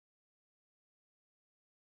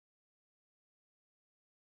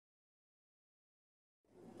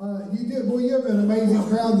You have an amazing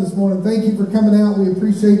crowd this morning. Thank you for coming out. We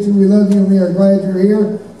appreciate you. We love you, and we are glad you're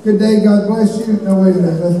here. Good day. God bless you. No, wait a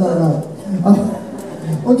minute. That's not right.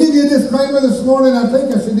 I'll give you a disclaimer this morning. I think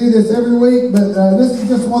I should do this every week, but this is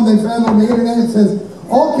just one they found on the internet. It says,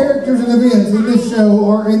 all characters and events in this show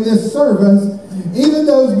or in this service, even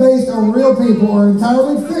those based on real people, are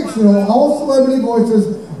entirely fictional. All celebrity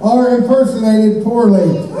voices are impersonated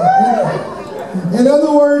poorly. In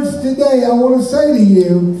other words, today I want to say to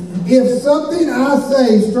you, if something I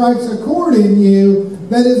say strikes a chord in you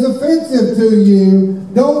that is offensive to you,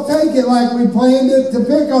 don't take it like we planned it to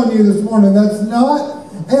pick on you this morning. That's not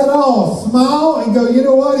at all. Smile and go, you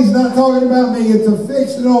know what? He's not talking about me. It's a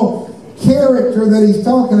fictional character that he's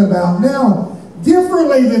talking about. Now,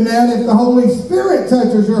 differently than that, if the Holy Spirit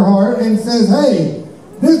touches your heart and says, hey,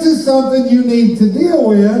 this is something you need to deal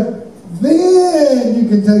with, then you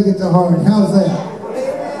can take it to heart. How's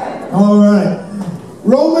that? All right.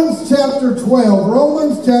 Romans chapter 12.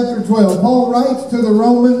 Romans chapter 12. Paul writes to the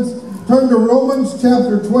Romans. Turn to Romans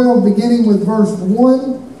chapter 12, beginning with verse 1.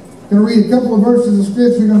 I'm going to read a couple of verses of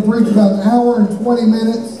Scripture. I'm going to preach about an hour and 20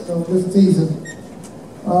 minutes. So just teasing.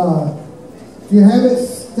 If you have it,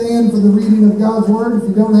 stand for the reading of God's Word. If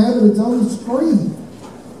you don't have it, it's on the screen.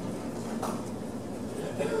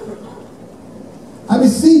 I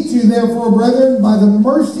beseech you, therefore, brethren, by the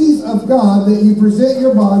mercies of God, that you present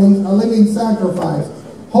your bodies a living sacrifice,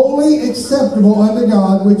 wholly acceptable unto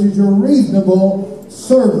God, which is your reasonable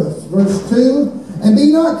service. Verse 2, and be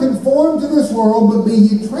not conformed to this world, but be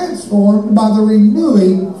ye transformed by the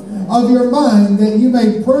renewing of your mind, that you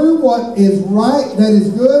may prove what is right, that is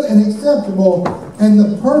good and acceptable, and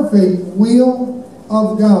the perfect will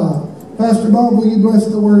of God. Pastor Bob, will you bless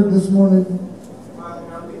the word this morning?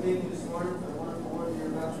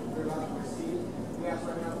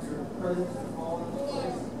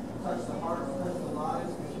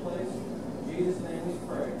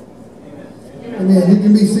 Amen. You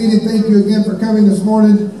can be seated. Thank you again for coming this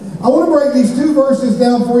morning. I want to break these two verses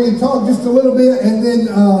down for you, talk just a little bit, and then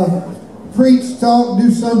preach, talk, do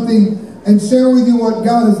something, and share with you what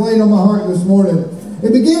God has laid on my heart this morning.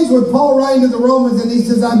 It begins with Paul writing to the Romans, and he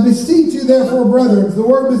says, I beseech you, therefore, brethren. The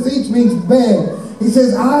word beseech means beg. He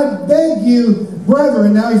says, I beg you,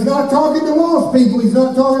 brethren. Now, he's not talking to lost people. He's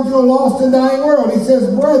not talking to a lost and dying world. He says,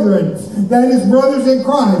 brethren. That is brothers in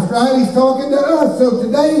Christ, right? He's talking to us. So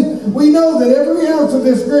today, we know that every ounce of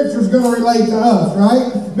this scripture is going to relate to us,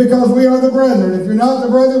 right? Because we are the brethren. If you're not the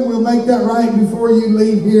brethren, we'll make that right before you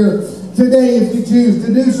leave here today if you choose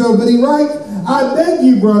to do so. But he writes, I beg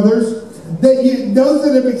you, brothers, that you, those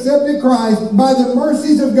that have accepted Christ, by the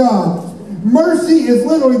mercies of God. Mercy is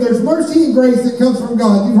literally, there's mercy and grace that comes from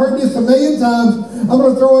God. You've heard this a million times. I'm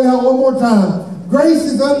going to throw it out one more time. Grace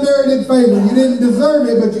is unmerited favor. You didn't deserve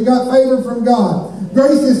it, but you got favor from God.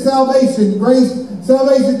 Grace is salvation.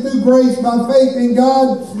 Salvation through grace by faith in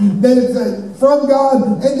God, that it's from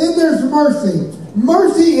God. And then there's mercy.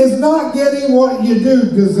 Mercy is not getting what you do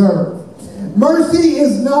deserve. Mercy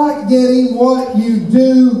is not getting what you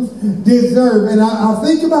do deserve. And I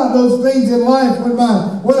think about those things in life when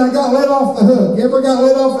I got let off the hook. You ever got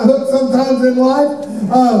let off the hook sometimes in life?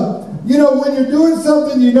 You know, when you're doing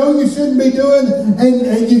something you know you shouldn't be doing,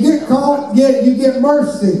 and you get caught, you get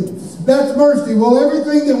mercy. That's mercy. Well,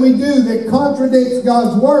 everything that we do that contradicts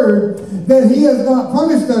God's word, that he has not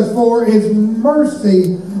punished us for, is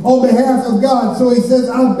mercy on behalf of God. So he says,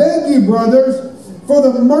 I beg you, brothers, for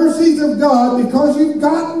the mercies of God, because you've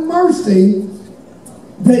gotten mercy,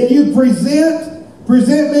 that you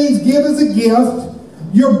present means give as a gift,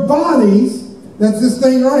 your bodies, that's this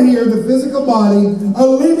thing right here, the physical body, a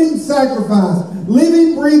living sacrifice,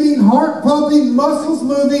 living, breathing, heart pumping, muscles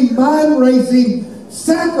moving, mind racing,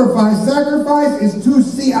 sacrifice. Sacrifice is to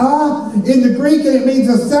see in the Greek, and it means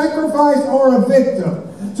a sacrifice or a victim.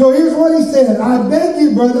 So here's what he said. I beg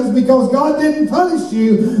you, brothers, because God didn't punish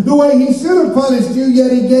you the way he should have punished you,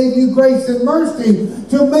 yet he gave you grace and mercy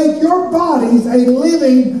to make your bodies a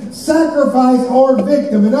living sacrifice or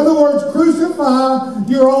victim. In other words, crucify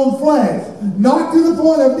your own flesh. Not to the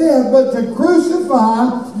point of death, but to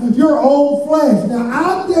crucify your own flesh. Now,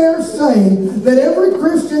 I dare say that every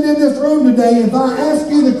Christian in this room today, if I ask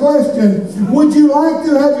you the question, would you like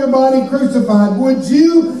to have your body crucified? Would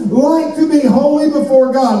you like to be holy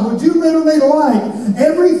before God? Would you literally like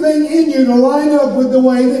everything in you to line up with the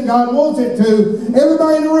way that God wants it to?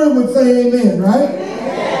 Everybody in the room would say amen, right?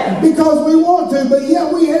 Because we want to, but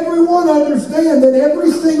yet everyone understand that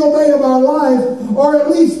every single day of our life, or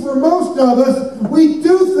at least for most of us, we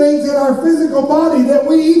do things in our physical body that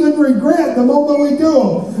we even regret the moment we do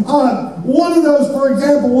them. One of those, for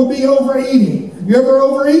example, would be overeating. You ever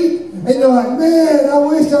overeat? And you're like, man, I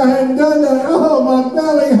wish I hadn't done that. Oh, my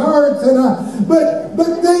belly hurts.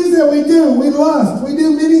 But things that we do, we lust. We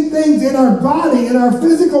do many things in our body, in our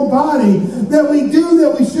physical body, that we do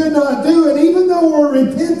that we should not do. And even though we're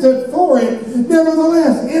repentant for it,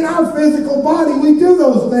 nevertheless, in our physical body, we do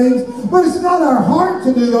those things. But it's not our heart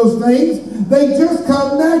to do those things. They just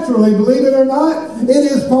come naturally. Believe it or not, it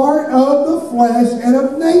is part of the flesh and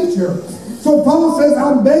of nature. So Paul says,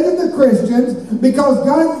 I'm begging the Christians, because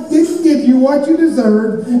God didn't give you what you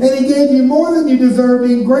deserved, and He gave you more than you deserved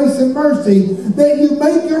in grace and mercy, that you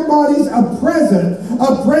make your bodies a present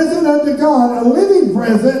unto God, a living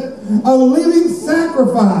present, a living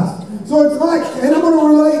sacrifice. So it's like, and I'm going to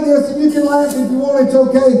relate this, and you can laugh if you want, it's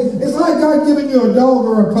okay. It's like God giving you a dog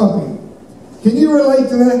or a puppy. Can you relate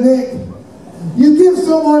to that, Nick? You give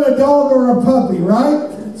someone a dog or a puppy, right?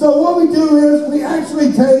 So what we do is we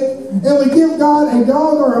actually take and we give God a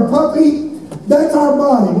dog or a puppy. That's our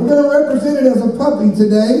body. We're going to represent it as a puppy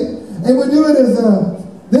today. And we do it as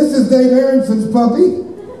this is Dave Aronson's puppy.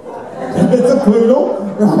 It's a poodle,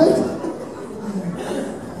 right?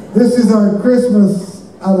 This is our Christmas,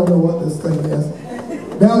 I don't know what this thing is.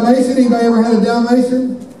 Dalmatian. Anybody ever had a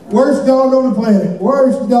Dalmatian? Worst dog on the planet.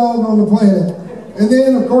 Worst dog on the planet. And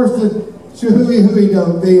then, of course, the Chihuahua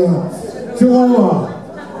dog, the Chihuahua.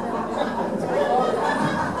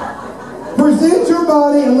 Present your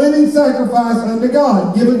body a living sacrifice unto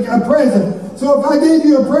God. Give it a present. So if I gave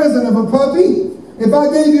you a present of a puppy, if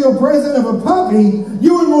I gave you a present of a puppy,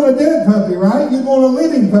 you wouldn't want a dead puppy, right? You'd want a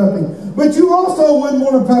living puppy. But you also wouldn't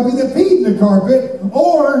want a puppy that peed in the carpet.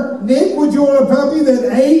 Or, Nick, would you want a puppy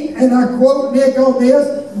that ate, and I quote Nick on this,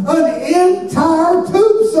 an entire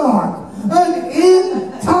tube sock? An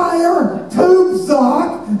entire tube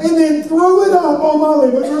sock, and then threw it up on my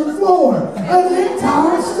living room floor. An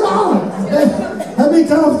entire sock. How many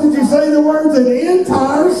times did you say the words, an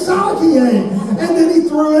entire sock he ate? And then he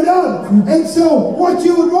threw it up. And so what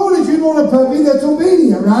you would want is you'd want a puppy that's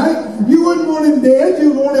obedient, right? You wouldn't want him dead,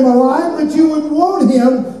 you'd want him alive, but you would want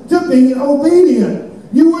him to be obedient.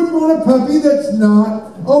 You wouldn't want a puppy that's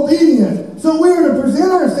not obedient. So we are to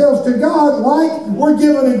present ourselves to God like we're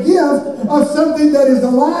given a gift of something that is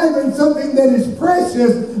alive and something that is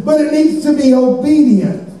precious, but it needs to be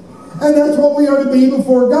obedient. And that's what we are to be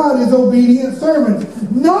before God, is obedient servants.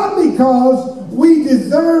 Not because we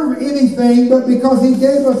deserve anything, but because He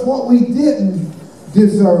gave us what we didn't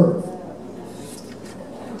deserve.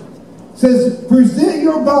 It says, present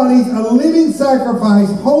your bodies a living sacrifice,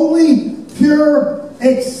 holy, pure,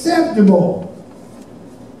 acceptable.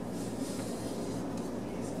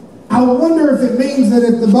 I wonder if it means that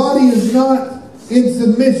if the body is not in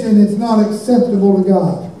submission, it's not acceptable to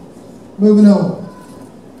God. Moving on.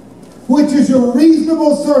 Which is your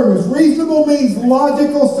reasonable service. Reasonable means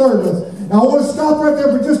logical service. Now I want to stop right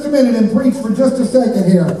there for just a minute and preach for just a second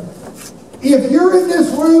here. If you're in this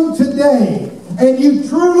room today and you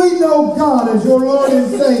truly know God as your Lord and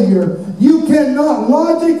Savior, you cannot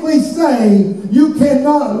logically say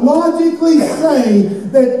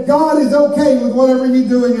that God is okay with whatever you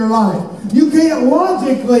do in your life. You can't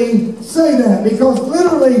logically say that, because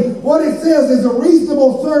literally what it says is a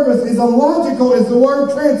reasonable service is the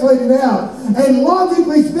word translated out. And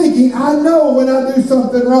logically speaking, I know when I do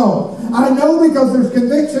something wrong. I know because there's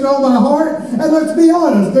conviction on my heart, and let's be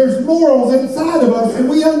honest, there's morals inside of us, and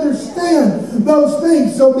we understand those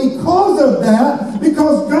things. So because of that,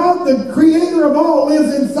 because God, the Creator of all,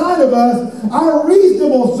 lives inside of us, our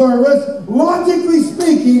reasonable service, logically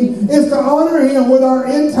speaking, is to honor Him with our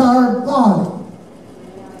entire body.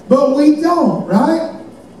 But we don't, right?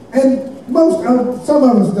 And some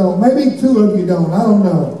of us don't. Maybe two of you don't. I don't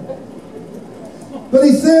know. But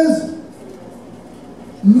he says,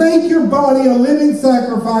 make your body a living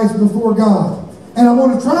sacrifice before God. And I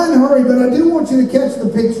want to try and hurry, but I do want you to catch the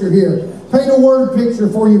picture here. Paint a word picture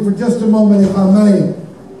for you for just a moment, if I may.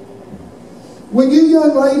 When you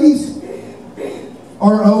young ladies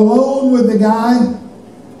are alone with the guy,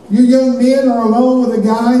 you young men are alone with a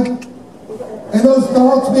guy, and those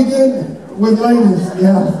thoughts begin with ladies.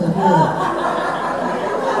 Yeah.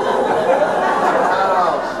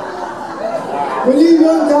 When you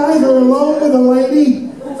young guys are alone with a lady,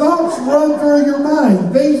 thoughts run through your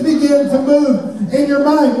mind. Things begin to move in your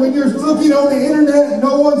mind. When you're looking on the internet and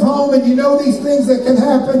no one's home and you know these things that can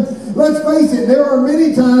happen, let's face it, there are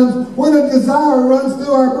many times when a desire runs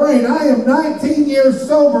through our brain. I am 19 years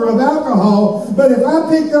sober of alcohol, but if I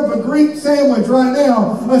picked up a Greek sandwich right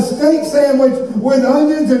now, a steak sandwich with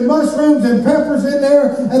onions and mushrooms and peppers in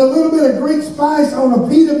there, and a little bit of Greek spice on a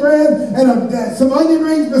pita bread and some onion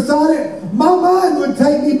rings beside it, my mind would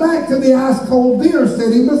take me back to the ice cold beer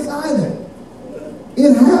sitting beside it.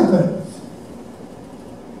 It happens.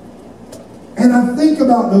 And I think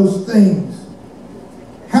about those things.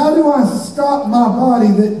 How do I stop my body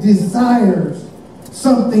that desires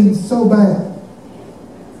something so bad?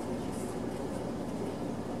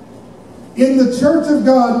 In the Church of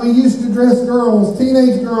God, we used to dress girls,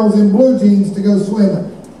 teenage girls, in blue jeans to go swimming.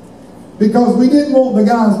 Because we didn't want the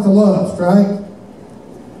guys to lust, right?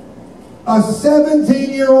 A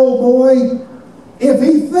 17-year-old boy, if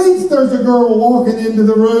he thinks there's a girl walking into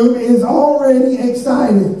the room, is already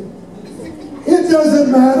excited. It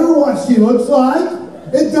doesn't matter what she looks like.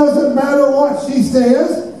 It doesn't matter what she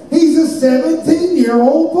says. He's a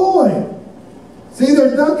 17-year-old boy. See,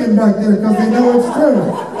 they're ducking back there because they know it's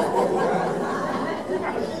true.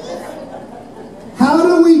 How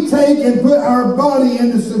do we take and put our body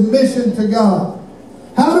into submission to God?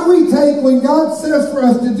 How do we take when God says for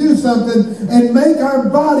us to do something and make our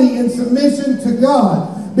body in submission to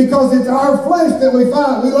God? Because it's our flesh that we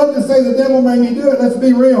fight. We love to say the devil made me do it. Let's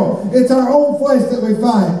be real. It's our own flesh that we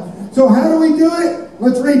fight. So how do we do it?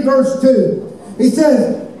 Let's read verse 2. He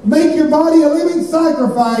says, make your body a living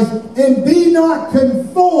sacrifice and be not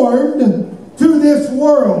conformed to this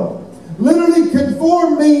world. Literally,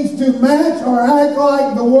 conform means to match or act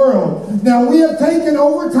like the world. Now, we have taken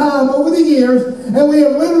over time, over the years, and we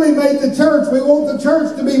have literally made the church. We want the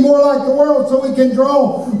church to be more like the world so we can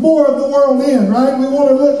draw more of the world in, right? We want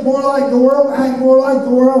to look more like the world, act more like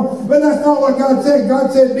the world. But that's not what God said.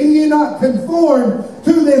 God said, be ye not conformed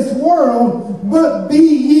to this world, but be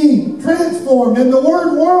ye transformed. And the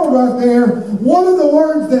word world right there, one of the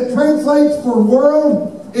words that translates for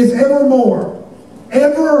world is evermore.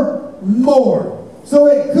 Evermore. So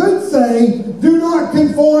it could say, do not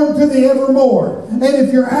conform to the evermore. And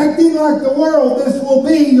if you're acting like the world, this will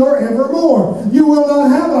be your evermore. You will not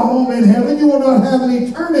have a home in heaven. You will not have an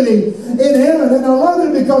eternity in heaven. And I love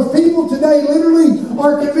it because people today literally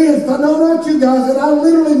are convinced. I know not you guys, and I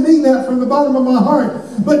literally mean that from the bottom of my heart.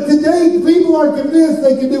 But today people are convinced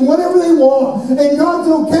they can do whatever they want, and God's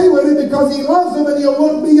okay with it because He loves them and He'll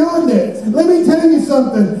look beyond it. Let me tell you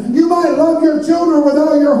something. You might love your children with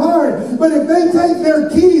all your heart, but if they take their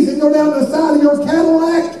keys and go down the side of your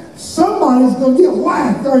Cadillac, somebody's going to get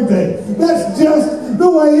whacked, aren't they? That's just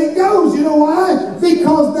the way it goes. You know why?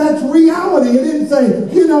 Because that's reality. It didn't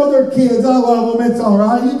say, you know, they're kids, I love them, it's all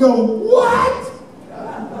right. You go, what?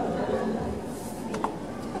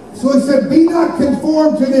 So he said, be not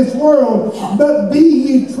conformed to this world, but be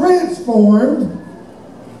ye transformed.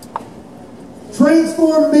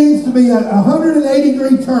 Transform means to be a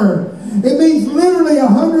 180-degree turn. It means literally a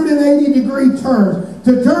 180-degree turn.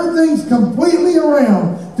 To turn things completely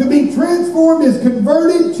around. To be transformed is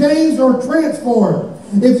converted, changed, or transformed.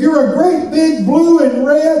 If you're a great big blue and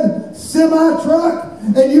red semi-truck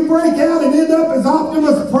and you break out and end up as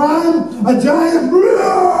Optimus Prime, a giant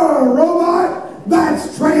robot,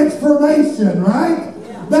 that's transformation, right?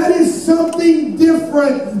 That is something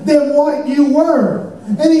different than what you were.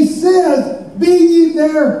 And he says, be ye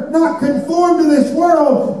there not conformed to this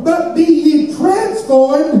world, but be ye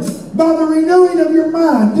transformed by the renewing of your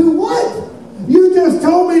mind. Do what? You just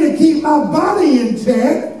told me to keep my body in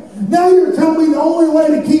check. Now you're telling me the only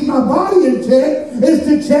way to keep my body in check is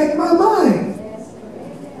to check my mind.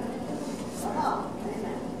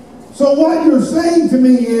 So what you're saying to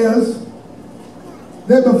me is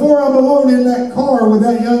that before I'm alone in that car with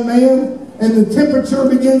that young man and the temperature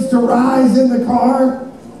begins to rise in the car,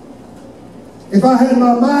 if I had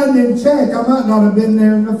my mind in check, I might not have been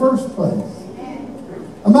there in the first place.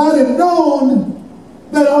 I might have known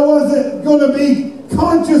that I wasn't going to be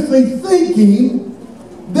consciously thinking,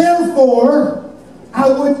 therefore, I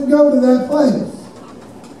wouldn't go to that place.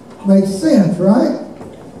 Makes sense, right?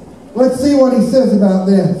 Let's see what he says about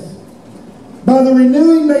this. By the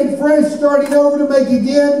renewing made fresh, starting over to make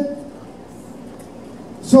again.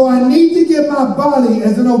 So I need to give my body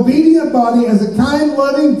as an obedient body, as a kind,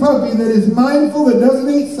 loving puppy that is mindful, that doesn't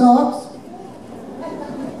eat socks.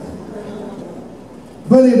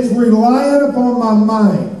 But it's reliant upon my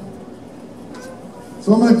mind.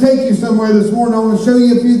 So I'm going to take you somewhere this morning. I want to show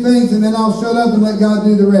you a few things and then I'll shut up and let God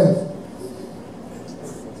do the rest.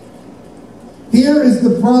 Here is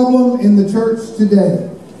the problem in the church today.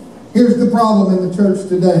 Here's the problem in the church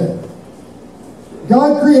today.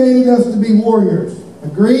 God created us to be warriors.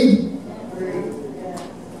 Agreed?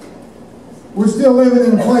 We're still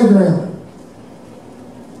living in a playground.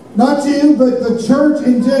 Not you, but the church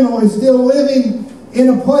in general is still living in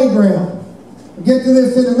a playground. I'll get to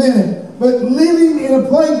this in a minute. But living in a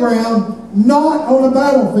playground, not on a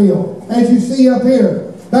battlefield, as you see up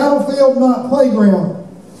here. Battlefield, not playground.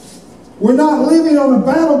 We're not living on a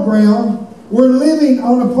battleground. We're living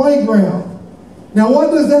on a playground. Now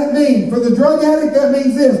what does that mean? For the drug addict, that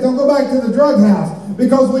means this. Don't go back to the drug house.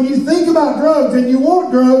 Because when you think about drugs and you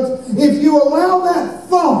want drugs, if you allow that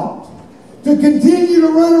thought to continue to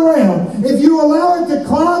run around, if you allow it to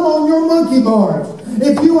climb on your monkey bars,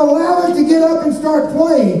 if you allow it to get up and start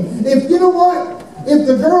playing, if you know what? If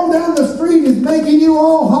the girl down the street is making you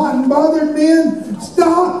all hot and bothered, men,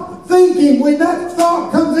 stop thinking. When that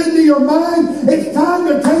thought comes into your mind, it's time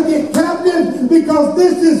to take it captive, because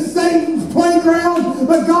this is Satan's playground.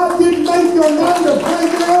 But God didn't make your mind a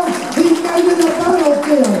playground. He made it a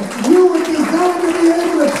battlefield. You were designed to be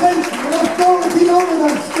able to take authority over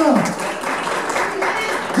that stuff.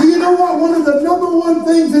 Do you know what one of the number one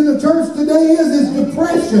things in the church today is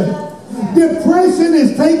depression. Depression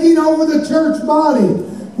is taking over the church body.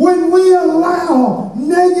 When we allow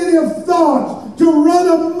negative thoughts to run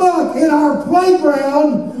amok in our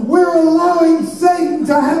playground, we're allowing Satan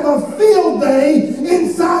to have a field day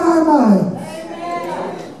inside our mind.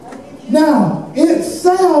 Now, it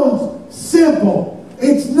sounds simple.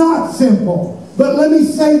 It's not simple. But let me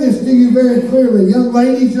say this to you very clearly. Young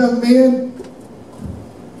ladies, young men,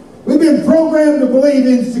 we've been programmed to believe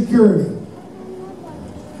insecurity.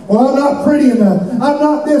 Well, I'm not pretty enough. I'm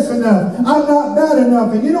not this enough. I'm not that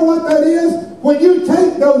enough. And you know what that is? When you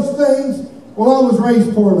take those things, well, I was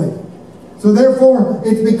raised poorly. So therefore,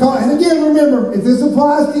 it's because, and again, remember, if this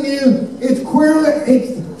applies to you, it's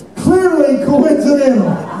clearly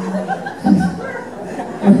coincidental.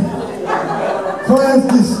 Class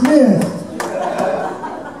dismissed.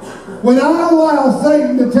 When I allow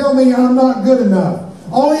Satan to tell me I'm not good enough,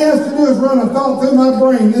 all he has to do is run a thought through my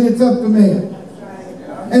brain, then it's up to me.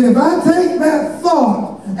 And if I take that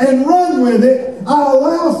thought and run with it, I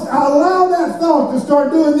allow that thought to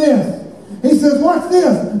start doing this. He says, watch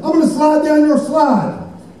this. I'm going to slide down your slide.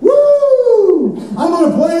 Woo! I'm going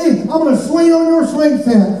to play. I'm going to swing on your swing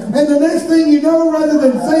set. And the next thing you know, rather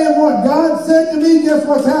than saying what God said to me, guess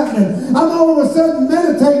what's happening? I'm all of a sudden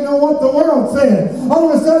meditating on what the world said.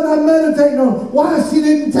 All of a sudden I'm meditating on why she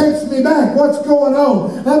didn't text me back. What's going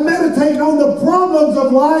on? I'm meditating on the problems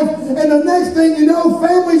of life. And the next thing you know,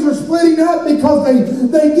 families are splitting up because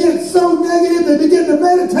they get so negative. They begin to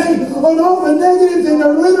meditate on all the negatives, and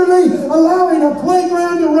they're literally allowing a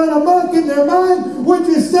playground to run amok in their mind, which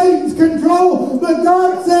is Satan's control. But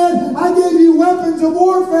God said, I gave you weapons of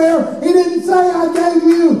warfare. He didn't say I gave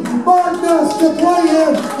you bark dust to play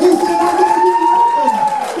in. He said I gave you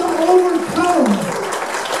weapons to overcome.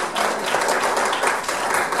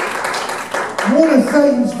 One of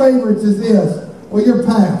Satan's favorites is this. Well, your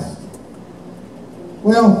past.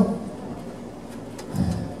 Well,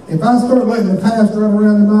 if I start letting the past run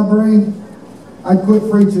around in my brain, I'd quit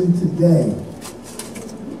preaching today.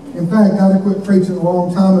 In fact, I'd have quit preaching a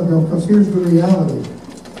long time ago, because here's the reality.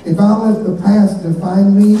 If I let the past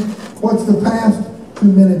define me, what's the past? 2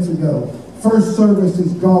 minutes ago. First service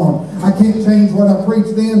is gone. I can't change what I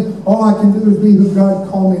preached then. All I can do is be who God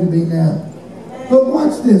called me to be now. But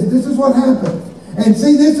watch this. This is what happens. And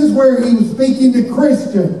see, this is where he was speaking to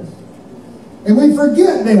Christians. And we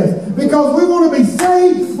forget this because we want to be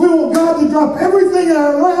saved. We want God to drop everything in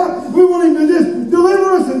our lap. We want him to just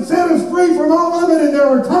deliver us and set us free from all of it. And there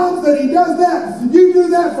are times that he does that. You do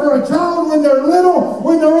that for a child when they're little,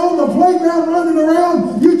 when they're on the playground running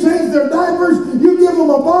around. You change their diapers. You give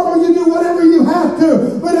them a bottle. You do whatever you have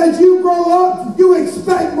to. But as you grow up, you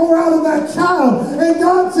expect more out of that child. And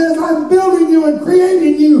God says, I'm building you and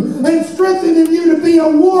creating you and strengthening you to be a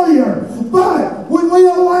warrior. But when we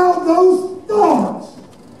allow those thoughts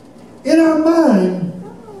in our mind,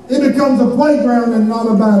 it becomes a playground and not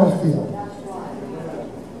a battlefield.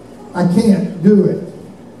 I can't do it.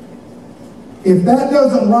 If that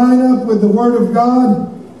doesn't line up with the Word of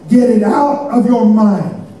God, get it out of your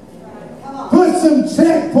mind. Put some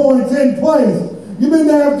checkpoints in place. You been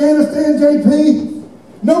to Afghanistan, JP?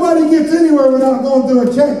 Nobody gets anywhere without going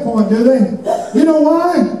through a checkpoint, do they? You know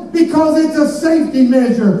why? Because it's a safety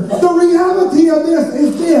measure. The reality of this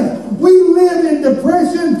is this. We live in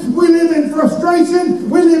depression. We live in frustration.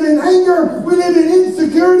 We live in anger. We live in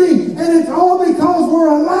insecurity. And it's all because we're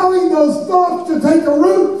allowing those thoughts to take a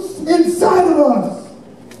root inside of us.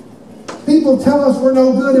 People tell us we're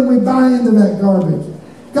no good and we buy into that garbage.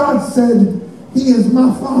 God said, He is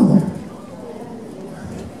my Father.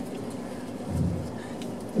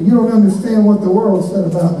 And you don't understand what the world said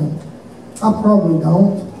about me. I probably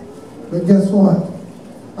don't. But guess what?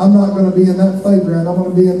 I'm not going to be in that playground. I'm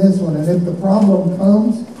going to be in this one. And if the problem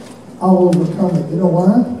comes, I'll overcome it. You know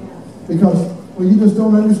why? Because, well, you just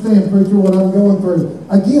don't understand, preacher, what I'm going through.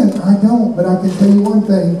 Again, I don't. But I can tell you one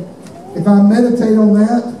thing. If I meditate on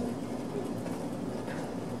that,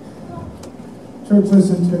 church,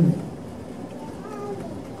 listen to me.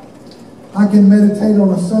 I can meditate on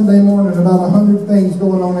a Sunday morning about 100 things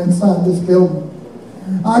going on inside this building.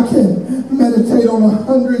 I can meditate on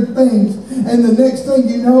 100 things, and the next thing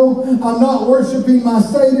you know, I'm not worshiping my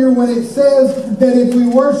Savior when it says that if we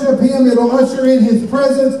worship Him, it'll usher in His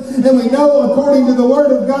presence. And we know, according to the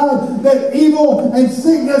Word of God, that evil and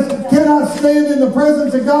sickness cannot stand in the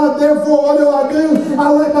presence of God. Therefore, what do? I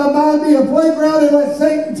let my mind be a playground and let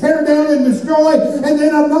Satan tear down and destroy, and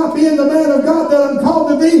then I'm not being the man of God that I'm called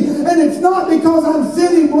to be. And it's not because I'm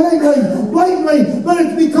sinning blatantly, but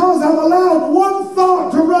it's because I've allowed one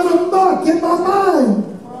thought to run amok in my mind.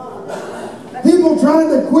 People trying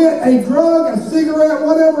to quit a drug, a cigarette,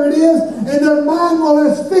 whatever it is, and their mind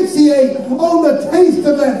will asphyxiate on the taste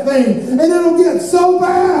of that thing. And it'll get so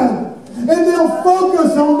bad. And they'll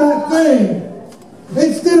focus on that thing.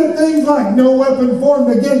 Instead of things like, no weapon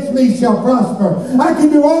formed against me shall prosper. I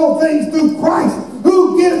can do all things through Christ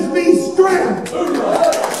who gives me strength.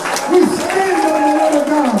 We stand on the Word of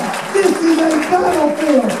God. This is a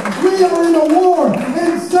battlefield. We are in a war.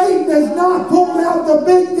 And Satan has not pulled out the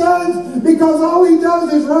big guns, because all he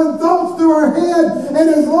does is run thoughts through our head. And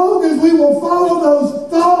as long as we will follow those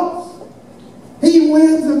thoughts, he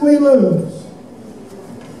wins and we lose.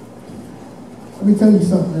 Let me tell you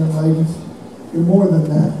something there, ladies. You're more than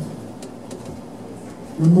that.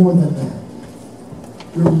 You're more than that.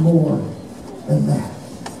 You're more than that.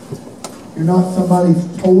 You're not somebody's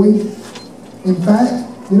toy. In fact,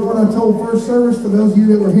 you know what I told first service for those of you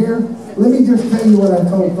that were here? Let me just tell you what I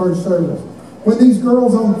told first service. When these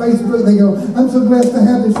girls on Facebook, they go, I'm so blessed to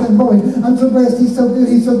have this young boy. I'm so blessed, he's so good,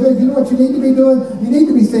 he's so good. You know what you need to be doing? You need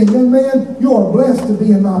to be saying, young man, you are blessed to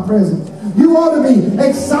be in my presence. You ought to be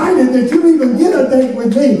excited that you even get a date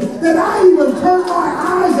with me. That I even turn my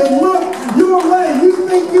eyes and look your way. You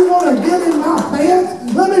think you want to get in my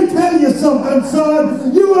pants? Let me tell you something,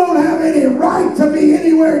 son. You don't have any right to be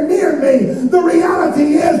anywhere near me. The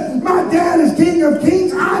reality is, my dad is King of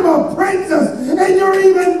Kings. I'm a princess. And you're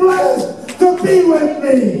even blessed to be with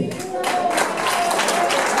me.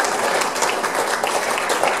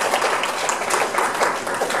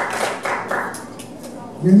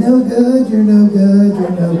 You're no good, you're no good,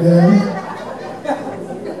 you're no good.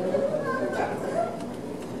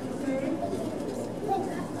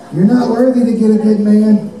 You're not worthy to get a good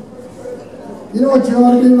man. You know what you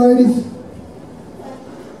ought to do, ladies?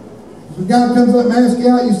 If a guy comes up and asks you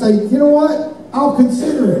out, you say, you know what? I'll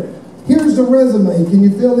consider it. Here's the resume. Can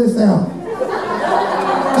you fill this out?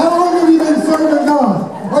 How long have you been serving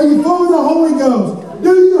God? Are you full of the Holy Ghost?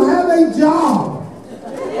 Do you have a job?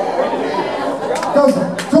 Because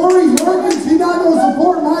Tori's working, she's not going to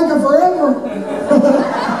support Micah forever.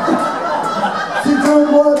 She told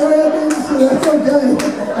boy, so that's okay.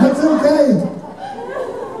 That's okay.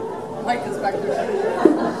 Micah's back there.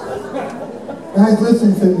 Guys,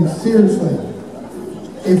 listen to me, seriously.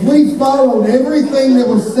 If we followed everything that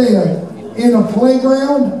was said in a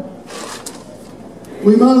playground,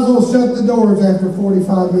 we might as well shut the doors after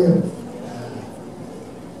 45 years.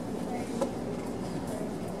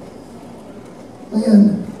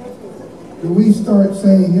 Then, do we start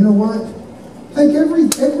saying, you know what? Take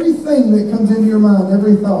everything that comes into your mind,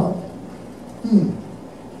 every thought.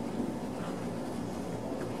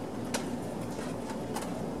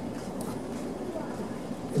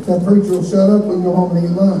 If that preacher will shut up, we can go home and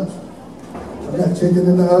eat lunch. I've got chicken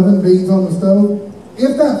in the oven, beans on the stove.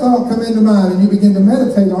 If that thought come into mind and you begin to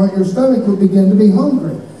meditate on it, your stomach will begin to be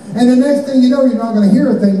hungry. And the next thing you know, you're not going to hear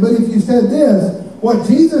a thing. But if you said this, what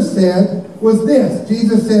Jesus said was this.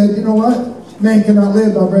 Jesus said, you know what? Man cannot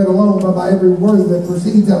live by bread alone, but by every word that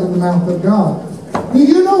proceeds out of the mouth of God. Do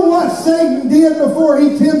you know what Satan did before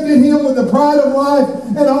he tempted him with the pride of life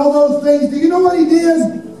and all those things? Do you know what he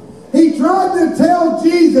did? He tried to tell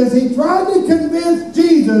Jesus, he tried to convince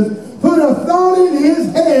Jesus, put a thought in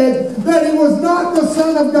his head that he was not the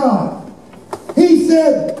Son of God. He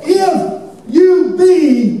said, if you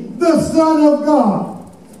be the Son of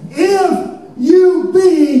God, if you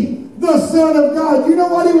be the Son of God. You know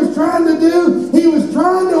what he was trying to do? He was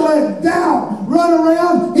trying to let doubt run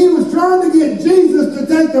around. He was trying to get Jesus to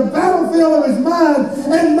take the battlefield of his mind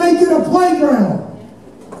and make it a playground.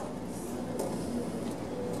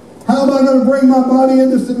 How am I going to bring my body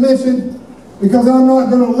into submission? Because I'm not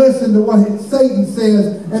going to listen to what Satan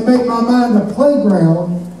says and make my mind a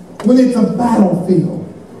playground when it's a battlefield.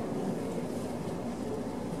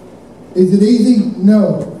 Is it easy?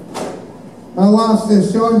 No. My wife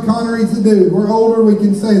says, Sean Connery's the dude. We're older, we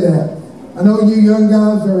can say that. I know you young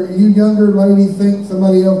guys or you younger ladies think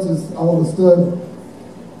somebody else is all the stuff.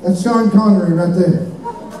 That's Sean Connery right there.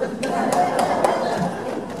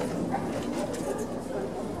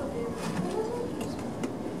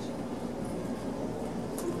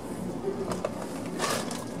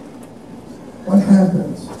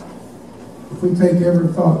 if we take every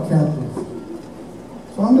thought captive.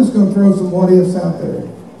 So I'm just going to throw some what ifs out there.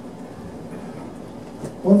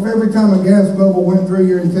 What if every time a gas bubble went through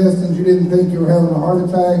your intestines, you didn't think you were having a heart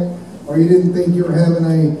attack, or you didn't think you were having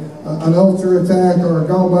an ulcer attack or a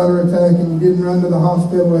gallbladder attack, and you didn't run to the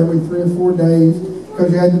hospital every 3 or 4 days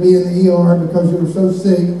because you had to be in the ER because you were so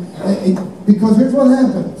sick? Because here's what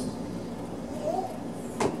happens.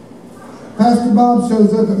 Pastor Bob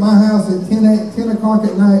shows up at my house at 10 o'clock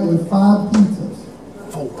at night with 5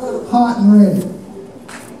 pizzas, hot and ready.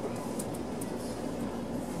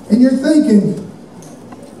 And you're thinking,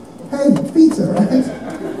 hey, pizza, right?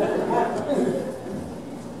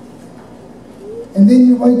 And then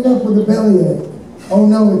you wake up with a bellyache. Oh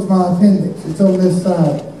no, it's my appendix. It's on this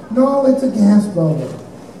side. No, it's a gas bubble.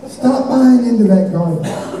 Stop buying into that garbage.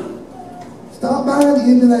 Stop buying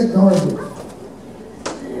into that garbage.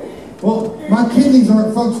 Well, my kidneys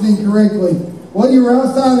aren't functioning correctly. Well, you were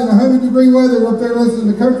outside in 100-degree weather up there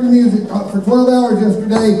listening to country music for 12 hours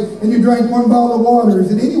yesterday, and you drank 1 bottle of water. Is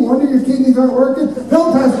it any wonder your kidneys aren't working?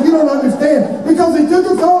 No, Pastor, you don't understand. Because they took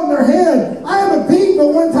us all in their head. I haven't peed but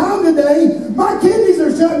 1 time today. My kidneys are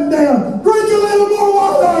shutting down. Drink a little more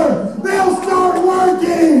water. They'll start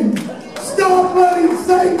working. Stop letting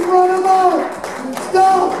Satan run amok.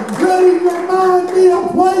 Stop letting your mind be a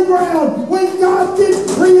playground when God didn't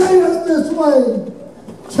create us this way.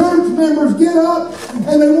 Church members get up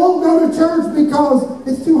and they won't go to church because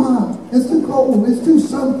it's too hot, it's too cold, it's too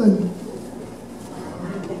something.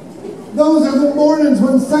 Those are the mornings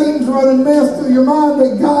when Satan's running mess through your mind,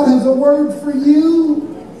 but God has a word for you.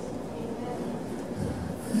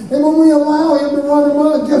 And when we allow him to run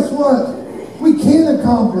amok, guess what? We can't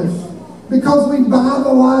accomplish because we buy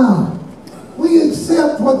the lie. We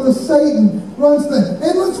accept what the Satan runs through.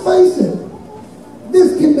 And let's face it,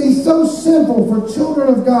 this can be so simple for children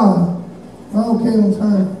of God. Am I okay on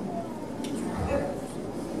time?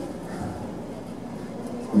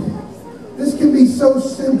 This can be so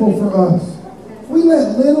simple for us. We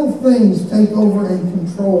let little things take over and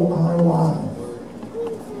control our lives.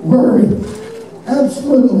 Worry.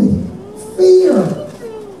 Absolutely. Fear.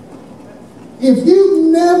 If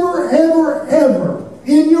you've never, ever, ever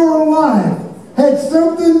in your life had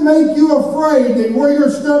something make you afraid that where your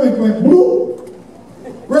stomach went, whoop,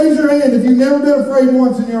 raise your hand if you've never been afraid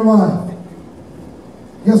once in your life.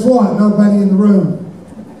 Guess what? Nobody in the room.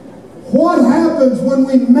 What happens when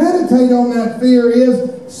we meditate on that fear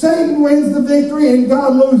is Satan wins the victory and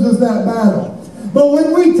God loses that battle. But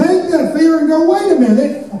when we take that fear and go, wait a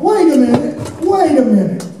minute, wait a minute, wait a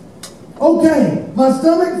minute. Okay, my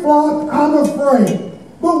stomach flopped, I'm afraid.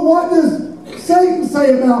 But what does Satan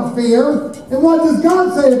say about fear? And what does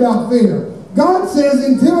God say about fear? God says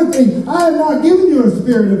in Timothy, I have not given you a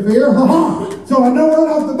spirit of fear. So I know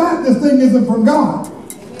right off the bat this thing isn't from God.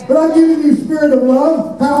 But I've given you a spirit of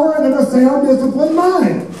love, power, and a sound, disciplined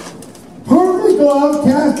mind. Perfect love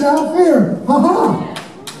casts out fear.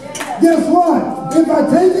 Guess what? If I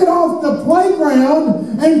take it off the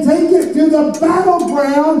playground and take it to the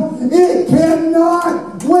battleground, it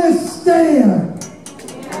cannot withstand.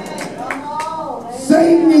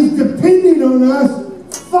 Satan is depending on us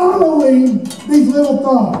following these little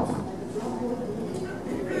thoughts.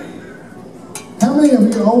 How many of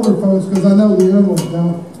you older folks, because I know the young ones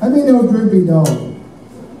don't, how many know Droopy Dog?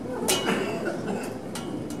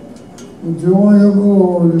 The joy of the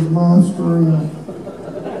Lord is my strength.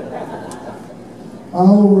 I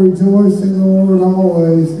will rejoice in the Lord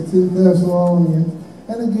always. It's in Thessalonians.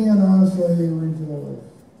 And again I say rejoice.